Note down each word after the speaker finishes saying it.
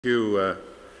Thank you,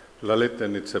 Lalit,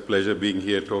 and it's a pleasure being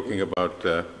here talking about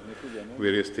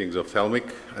various things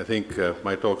ophthalmic. I think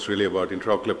my talk's really about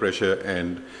intraocular pressure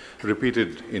and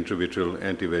repeated intravitreal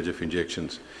anti-VEGF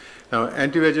injections. Now,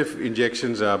 anti-VEGF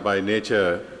injections are by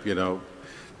nature,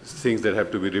 things that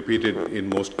have to be repeated in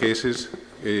most cases,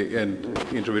 and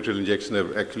intravitreal injections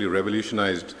have actually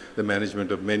revolutionized the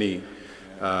management of many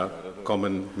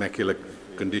common macular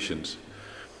conditions.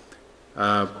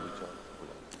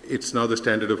 It's now the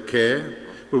standard of care,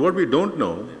 but what we don't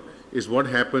know is what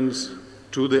happens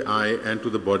to the eye and to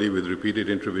the body with repeated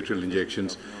intravitreal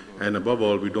injections, and above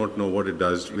all, we don't know what it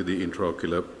does with the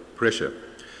intraocular pressure.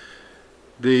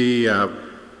 We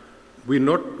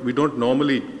don't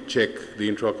normally check the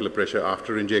intraocular pressure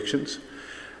after injections,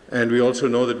 and we also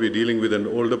know that we're dealing with an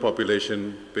older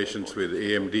population, patients with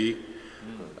AMD,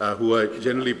 who are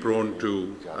generally prone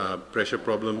to pressure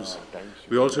problems.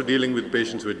 We're also dealing with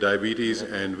patients with diabetes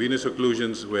and venous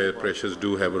occlusions where pressures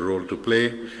do have a role to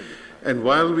play. And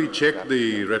while we check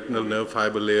the retinal nerve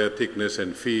fiber layer thickness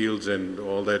and fields and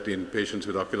all that in patients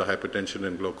with ocular hypertension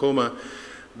and glaucoma,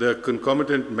 the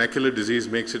concomitant macular disease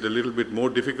makes it a little bit more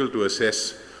difficult to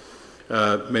assess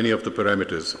many of the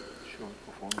parameters.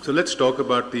 So let's talk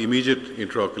about the immediate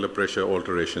intraocular pressure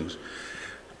alterations.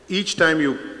 Each time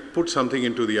you put something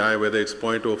into the eye, whether it's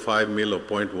 0.05 mil or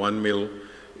 0.1 mil,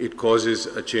 it causes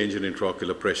a change in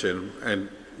intraocular pressure, and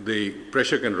the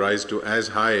pressure can rise to as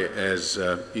high as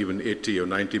even 80 or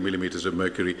 90 millimeters of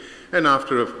mercury, and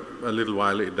after a little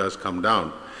while it does come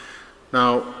down.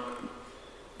 Now,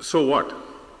 so what?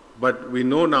 But we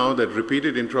know now that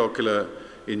repeated intraocular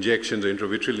injections or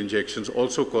intravitreal injections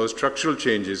also cause structural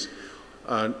changes,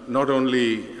 not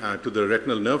only to the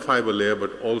retinal nerve fiber layer,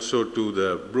 but also to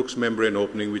the Brooks membrane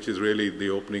opening, which is really the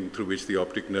opening through which the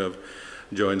optic nerve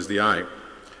joins the eye.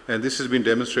 And this has been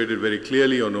demonstrated very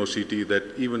clearly on OCT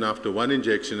that even after one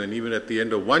injection and even at the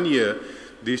end of 1 year,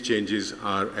 these changes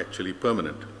are actually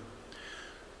permanent.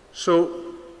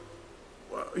 So,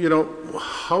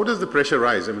 how does the pressure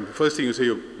rise? I mean, the first thing you say,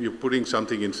 you're putting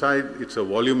something inside, it's a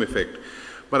volume effect.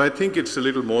 But I think it's a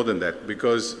little more than that,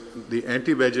 because the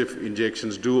anti-VEGF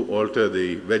injections do alter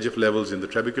the VEGF levels in the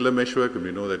trabecular meshwork, and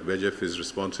we know that VEGF is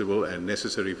responsible and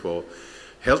necessary for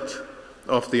health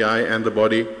of the eye and the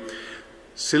body.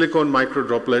 Silicone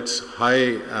microdroplets,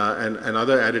 and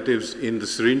other additives in the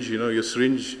syringe. Your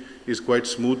syringe is quite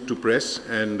smooth to press,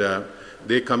 and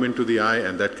they come into the eye,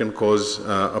 and that can cause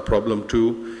a problem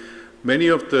too. Many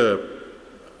of the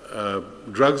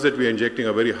drugs that we are injecting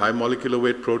are very high molecular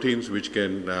weight proteins, which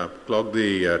can clog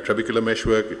the trabecular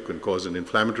meshwork. It can cause an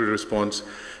inflammatory response,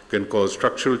 can cause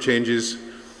structural changes.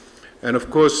 And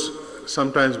of course,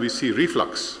 sometimes we see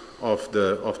reflux of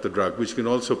the drug, which can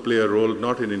also play a role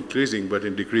not in increasing, but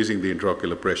in decreasing the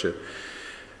intraocular pressure.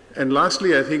 And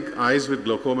lastly, I think eyes with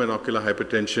glaucoma and ocular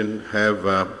hypertension have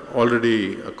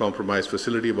already a compromised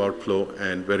facility of outflow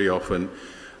and very often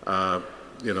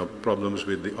problems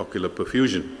with the ocular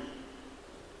perfusion.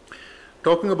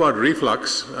 Talking about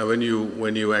reflux, when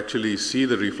you actually see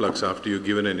the reflux after you're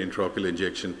given an intraocular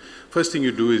injection, first thing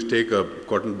you do is take a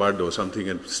cotton bud or something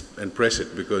and press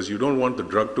it, because you don't want the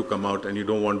drug to come out and you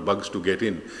don't want bugs to get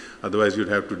in. Otherwise, you'd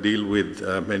have to deal with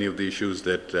many of the issues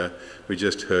that we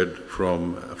just heard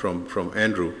from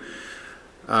Andrew.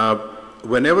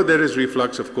 Whenever there is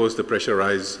reflux, of course, the pressure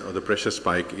rise or the pressure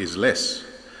spike is less.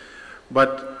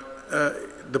 But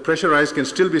the pressure rise can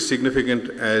still be significant,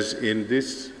 as in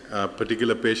this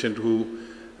particular patient who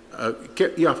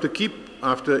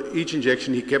after each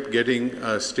injection he kept getting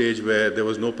a stage where there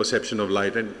was no perception of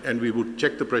light, and we would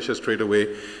check the pressure straight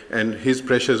away, and his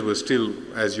pressures were still,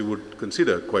 as you would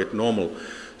consider, quite normal.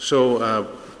 So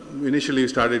initially we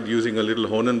started using a little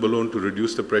Honan balloon to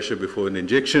reduce the pressure before an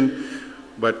injection,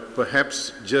 but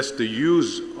perhaps just the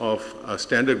use of a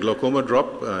standard glaucoma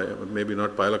drop, maybe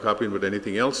not pilocarpine but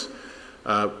anything else,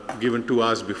 given 2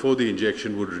 hours before the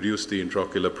injection would reduce the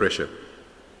intraocular pressure.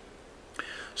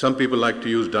 Some people like to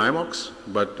use Diamox,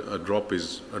 but a drop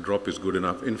is good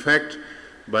enough. In fact,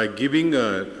 by giving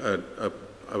a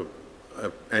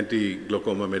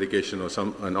anti-glaucoma medication or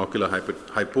an ocular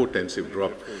hypotensive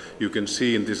drop, you can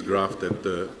see in this graph that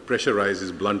the pressure rise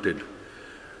is blunted.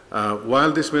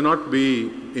 While this may not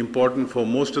be important for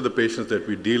most of the patients that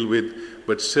we deal with,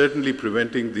 but certainly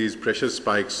preventing these pressure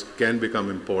spikes can become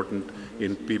important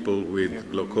in people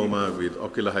with glaucoma, with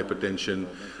ocular hypertension,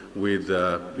 with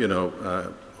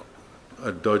a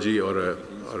dodgy or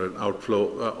an outflow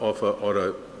or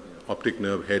a optic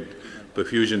nerve head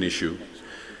perfusion issue.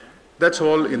 That's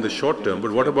all in the short term,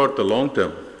 but what about the long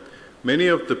term? Many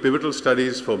of the pivotal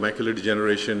studies for macular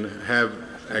degeneration have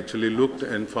actually looked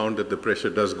and found that the pressure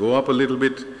does go up a little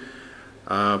bit.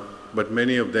 but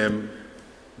many of them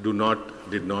did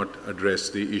not address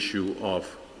the issue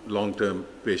of long-term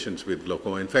patients with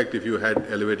glaucoma. In fact, if you had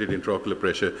elevated intraocular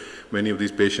pressure, many of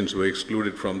these patients were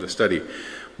excluded from the study.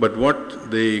 But what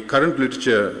the current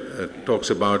literature talks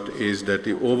about is that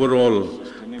the overall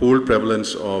pooled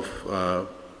prevalence of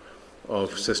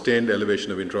sustained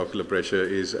elevation of intraocular pressure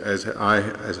is as high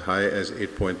as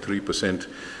 8.3%,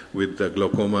 with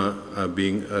glaucoma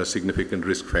being a significant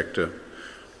risk factor.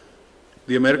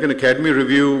 The American Academy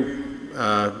Review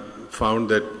found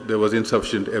that there was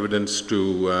insufficient evidence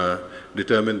to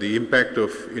determine the impact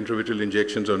of intravitreal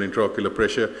injections on intraocular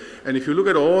pressure. And if you look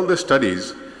at all the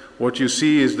studies, what you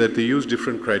see is that they use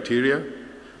different criteria,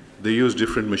 they use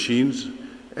different machines,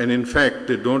 and in fact,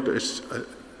 they don't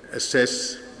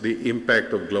assess the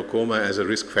impact of glaucoma as a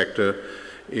risk factor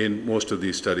in most of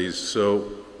these studies. So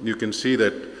you can see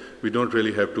that we don't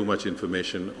really have too much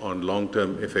information on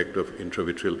long-term effect of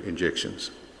intravitreal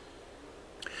injections.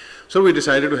 So we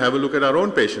decided to have a look at our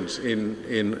own patients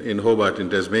in Hobart, in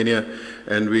Tasmania,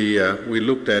 and we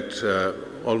looked at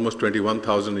almost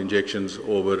 21,000 injections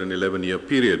over an 11-year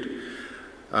period.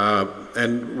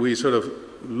 And we sort of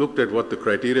looked at what the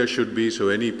criteria should be, so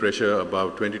any pressure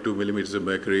above 22 millimeters of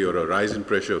mercury or a rise in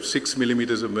pressure of 6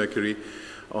 millimeters of mercury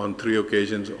on 3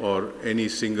 occasions, or any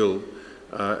single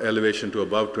elevation to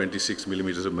above 26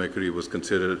 millimeters of mercury was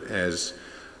considered as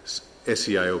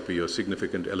SEIOP, or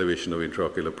significant elevation of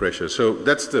intraocular pressure. So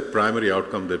that's the primary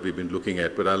outcome that we've been looking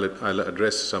at, but I'll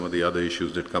address some of the other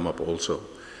issues that come up also.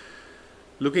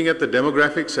 Looking at the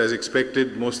demographics, as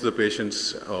expected, most of the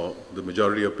patients, or the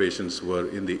majority of patients, were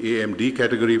in the AMD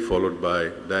category, followed by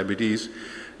diabetes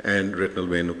and retinal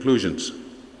vein occlusions.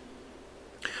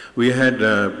 We had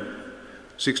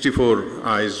 64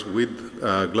 eyes with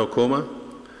glaucoma,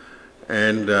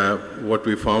 and what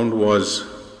we found was,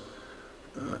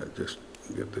 just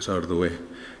get this out of the way.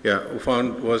 Yeah, we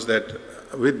found was that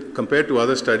compared to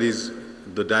other studies,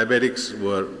 the diabetics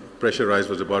pressure rise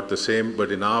was about the same,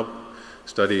 but in our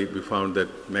study, we found that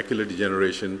macular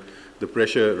degeneration, the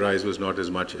pressure rise was not as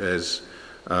much as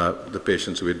the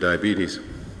patients with diabetes.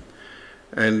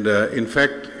 And in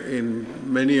fact,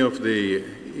 in many of the,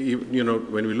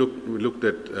 when we looked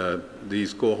at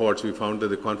these cohorts, we found that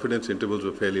the confidence intervals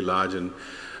were fairly large and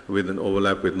with an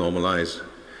overlap with normal eyes.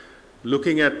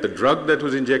 Looking at the drug that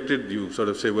was injected, you sort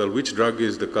of say, well, which drug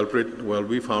is the culprit? Well,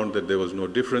 we found that there was no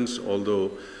difference,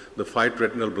 although the Fight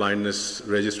Retinal Blindness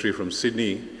Registry from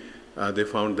Sydney, they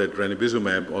found that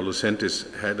ranibizumab or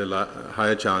Lucentis had a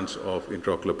higher chance of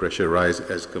intraocular pressure rise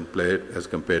as compared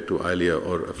to Eylea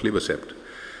or aflibercept.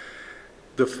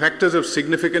 The factors of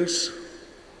significance: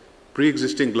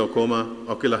 pre-existing glaucoma,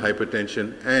 ocular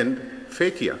hypertension, and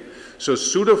phakia. So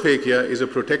pseudophakia is a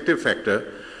protective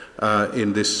factor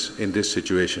in this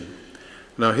situation.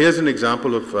 Now here's an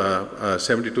example of a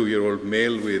 72-year-old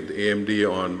male with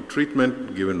AMD on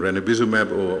treatment, given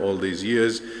ranibizumab over all these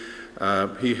years.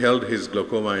 He held his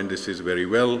glaucoma indices very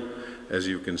well, as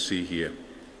you can see here.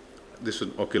 This is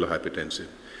ocular hypertension.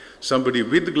 Somebody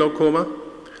with glaucoma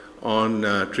on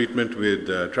treatment with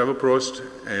travoprost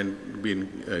and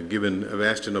been given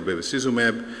Avastin or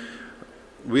bevacizumab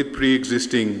with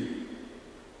pre-existing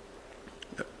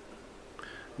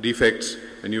defects,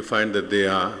 and you find that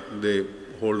they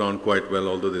hold on quite well,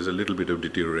 although there's a little bit of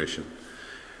deterioration.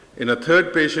 In a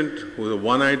third patient, who is a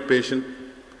one-eyed patient,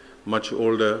 much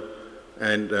older,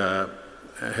 and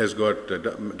has got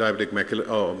diabetic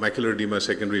macular edema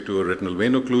secondary to a retinal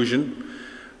vein occlusion.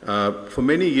 For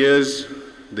many years,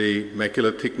 the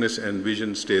macular thickness and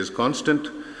vision stays constant,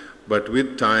 but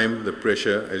with time, the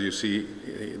pressure, as you see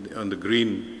on the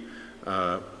green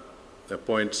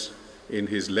points in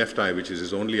his left eye, which is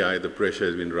his only eye, the pressure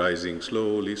has been rising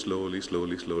slowly, slowly,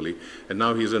 slowly, slowly. And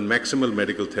now he's on maximal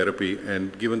medical therapy,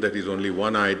 and given that he's only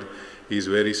one-eyed, he's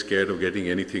very scared of getting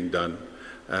anything done.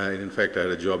 And in fact, I had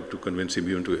a job to convince him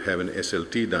even to have an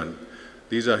SLT done.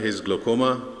 These are his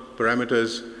glaucoma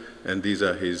parameters, and these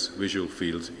are his visual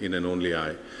fields in an only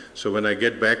eye. So when I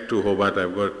get back to Hobart,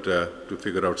 I've got to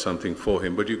figure out something for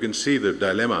him. But you can see the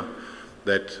dilemma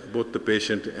that both the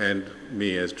patient and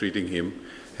me as treating him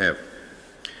have.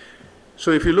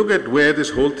 So if you look at where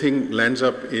this whole thing lands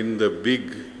up in the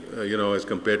big, as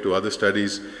compared to other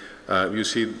studies, you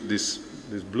see this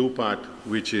blue part,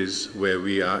 which is where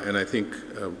we are, and I think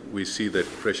we see that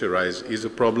pressure rise is a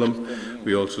problem.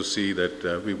 We also see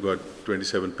that we've got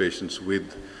 27 patients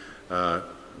with,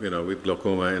 with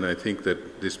glaucoma, and I think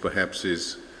that this perhaps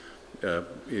is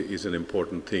an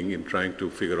important thing in trying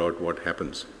to figure out what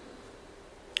happens.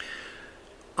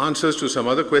 Answers to some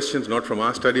other questions, not from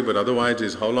our study, but otherwise,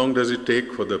 is how long does it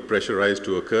take for the pressure rise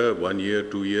to occur? 1 year,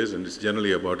 2 years, and it's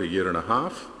generally about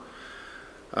 1.5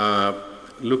 years.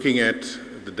 Looking at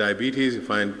the diabetes, you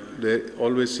find there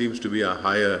always seems to be a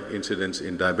higher incidence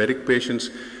in diabetic patients,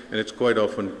 and it's quite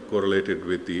often correlated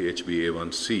with the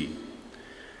HbA1c.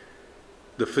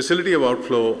 The facility of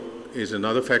outflow is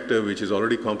another factor which is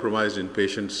already compromised in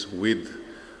patients with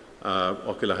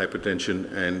ocular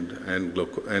hypertension and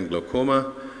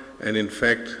glaucoma. And in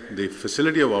fact, the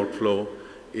facility of outflow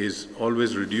is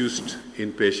always reduced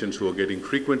in patients who are getting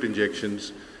frequent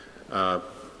injections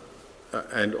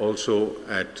and also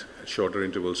at shorter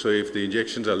intervals. So if the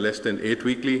injections are less than 8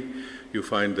 weekly, you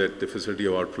find that the facility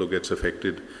of outflow gets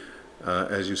affected,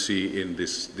 as you see in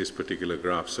this particular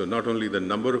graph. So not only the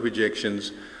number of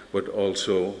injections, but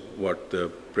also what the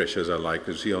pressures are like.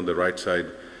 You see on the right side,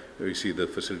 we see the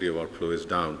facility of outflow is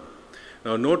down.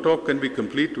 Now, no talk can be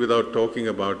complete without talking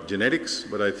about genetics,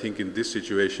 but I think in this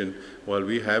situation, while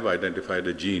we have identified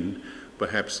a gene,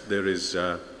 perhaps there's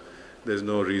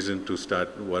no reason to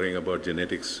start worrying about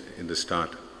genetics in the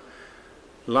start.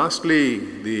 Lastly,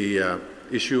 the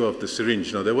issue of the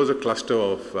syringe. Now, there was a cluster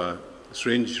of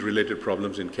syringe-related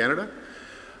problems in Canada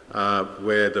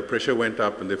where the pressure went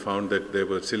up and they found that there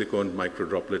were silicone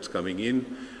microdroplets coming in.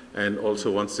 And also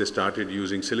once they started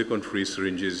using silicone-free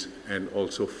syringes and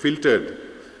also filtered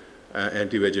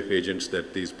anti-VEGF agents,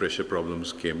 that these pressure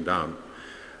problems came down.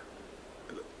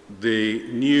 The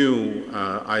new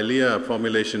Eylea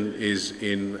formulation is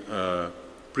in a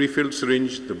pre-filled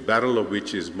syringe, the barrel of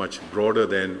which is much broader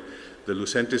than the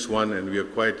Lucentis one, and we are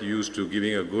quite used to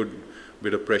giving a good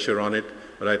bit of pressure on it.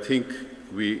 But I think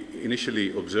we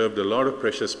initially observed a lot of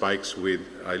pressure spikes with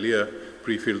Eylea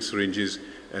pre-filled syringes,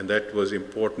 and that was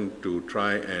important to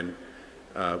try and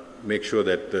make sure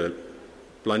that the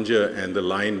plunger and the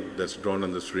line that's drawn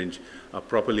on the syringe are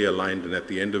properly aligned, and at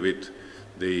the end of it,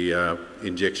 the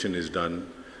injection is done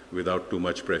without too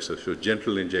much pressure. So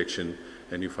gentle injection,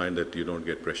 and you find that you don't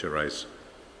get pressure rise.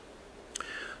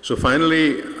 So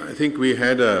finally, I think we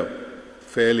had a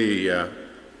fairly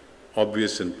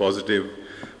obvious and positive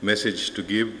message to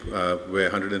give, where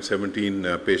 117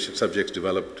 subjects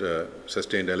developed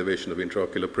sustained elevation of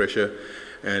intraocular pressure,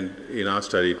 and in our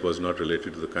study it was not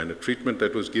related to the kind of treatment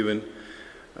that was given.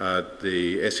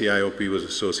 The SEIOP was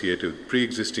associated with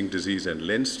pre-existing disease and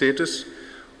lens status,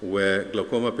 where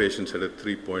glaucoma patients had a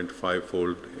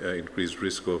 3.5-fold increased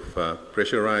risk of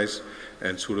pressure rise,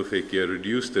 and pseudophakia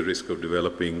reduced the risk of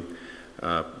developing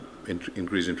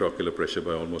increased intraocular pressure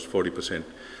by almost 40%.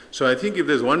 So I think if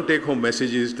there's one take-home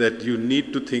message is that you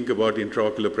need to think about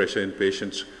intraocular pressure in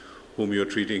patients whom you're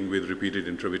treating with repeated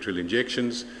intravitreal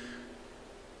injections.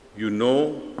 You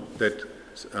know that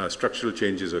structural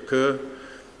changes occur.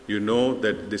 You know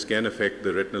that this can affect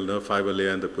the retinal nerve fiber layer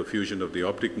and the perfusion of the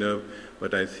optic nerve.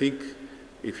 But I think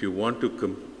if you want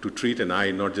to treat an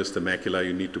eye, not just the macula,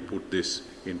 you need to put this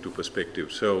into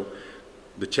perspective. So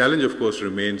the challenge, of course,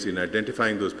 remains in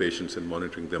identifying those patients and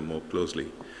monitoring them more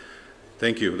closely.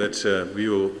 Thank you. That's a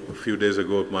view a few days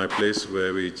ago of my place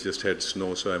where we just had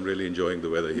snow, so I'm really enjoying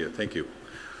the weather here. Thank you.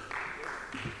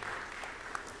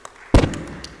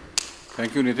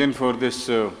 Thank you, Nitin, for this.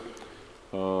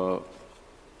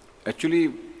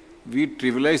 Actually, we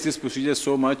trivialize this procedure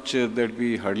so much that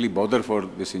we hardly bother for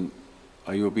this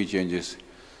IOP changes.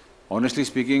 Honestly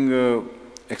speaking,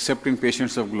 except in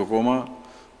patients of glaucoma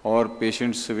or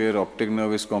patients where optic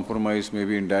nerve is compromised,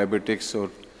 maybe in diabetics or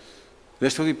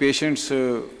rest of the patients,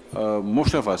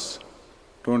 most of us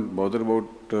don't bother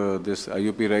about this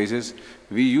IOP rises.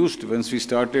 We used, once we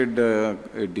started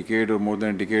a decade or more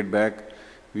than a decade back,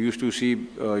 we used to see,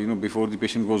 before the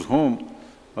patient goes home,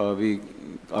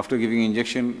 after giving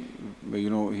injection,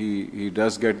 he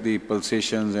does get the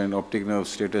pulsations and optic nerve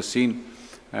status seen,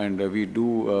 and we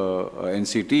do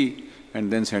NCT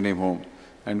and then send him home.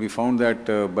 And we found that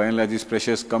by and large these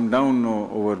pressures come down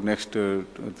over next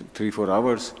 3-4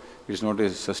 hours. It's not a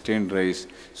sustained rise.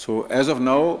 So as of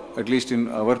now, at least in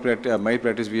our practice, my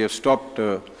practice, we have stopped,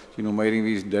 miring.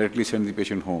 We directly send the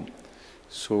patient home.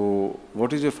 So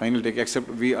what is your final take? Except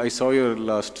I saw your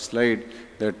last slide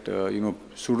that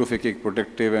pseudophakic,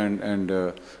 protective,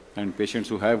 and patients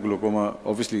who have glaucoma.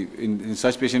 Obviously, in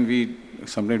such patients, we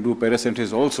sometimes do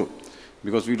paracentesis also,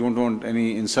 because we don't want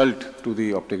any insult to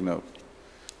the optic nerve.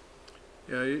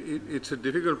 Yeah, it's a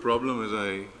difficult problem, as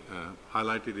I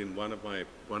highlighted in one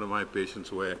of my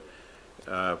patients, where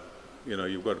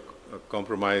you've got a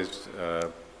compromised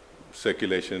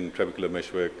circulation, trabecular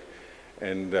meshwork,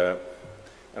 and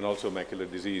also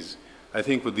macular disease. I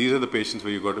think these are the patients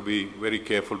where you've got to be very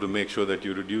careful to make sure that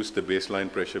you reduce the baseline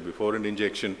pressure before an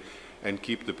injection and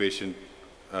keep the patient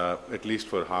at least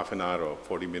for half an hour or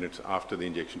 40 minutes after the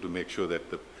injection to make sure that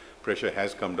the pressure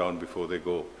has come down before they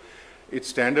go. It's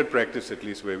standard practice, at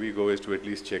least where we go, is to at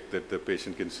least check that the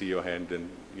patient can see your hand and,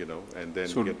 and then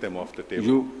so get them off the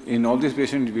table. In all these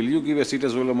patients, will you give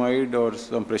acetazolamide or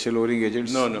some pressure lowering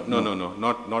agents? No,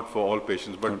 not for all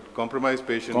patients, but compromised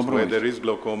patients where there is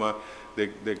glaucoma,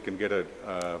 they can get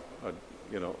a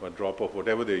drop of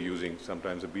whatever they're using,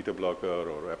 sometimes a beta blocker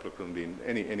or aploquinone,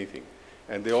 anything.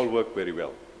 And they all work very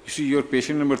well. You see, your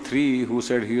patient number 3 who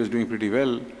said he was doing pretty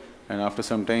well, and after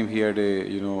some time he had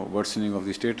a, worsening of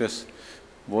the status.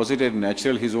 Was it a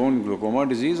natural, his own glaucoma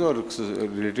disease or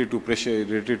related to pressure,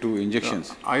 related to injections?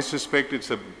 No, I suspect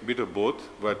it's a bit of both,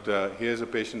 but here's a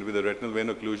patient with a retinal vein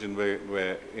occlusion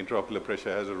where intraocular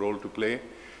pressure has a role to play.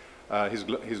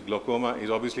 His glaucoma is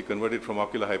obviously converted from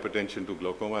ocular hypertension to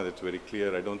glaucoma. That's very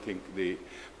clear. I don't think the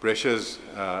pressures,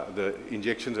 the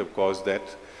injections have caused that.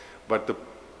 But the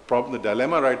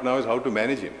dilemma right now is how to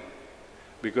manage him.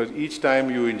 Because each time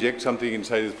you inject something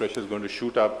inside, his pressure is going to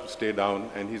shoot up, stay down,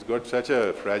 and he's got such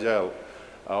a fragile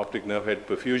optic nerve head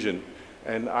perfusion.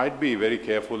 And I'd be very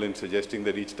careful in suggesting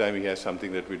that each time he has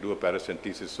something that we do a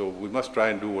paracentesis. So we must try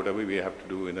and do whatever we have to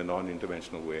do in a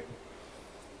non-interventional way.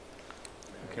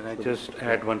 Can I just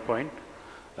add one point?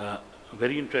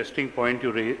 Very interesting point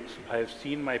you raised. I have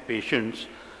seen my patients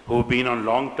who've been on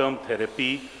long-term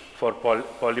therapy for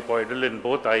polypoidal in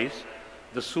both eyes.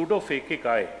 The pseudophakic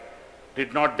eye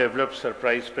did not develop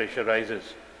surprise pressure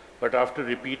rises, but after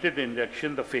repeated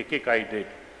injection, the phakic eye did.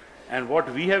 And what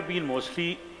we have been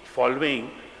mostly following,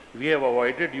 we have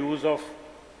avoided use of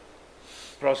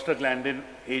prostaglandin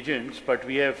agents, but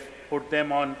we have put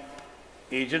them on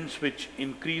agents which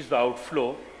increase the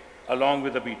outflow along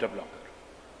with the beta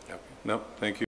blocker. No, thank you.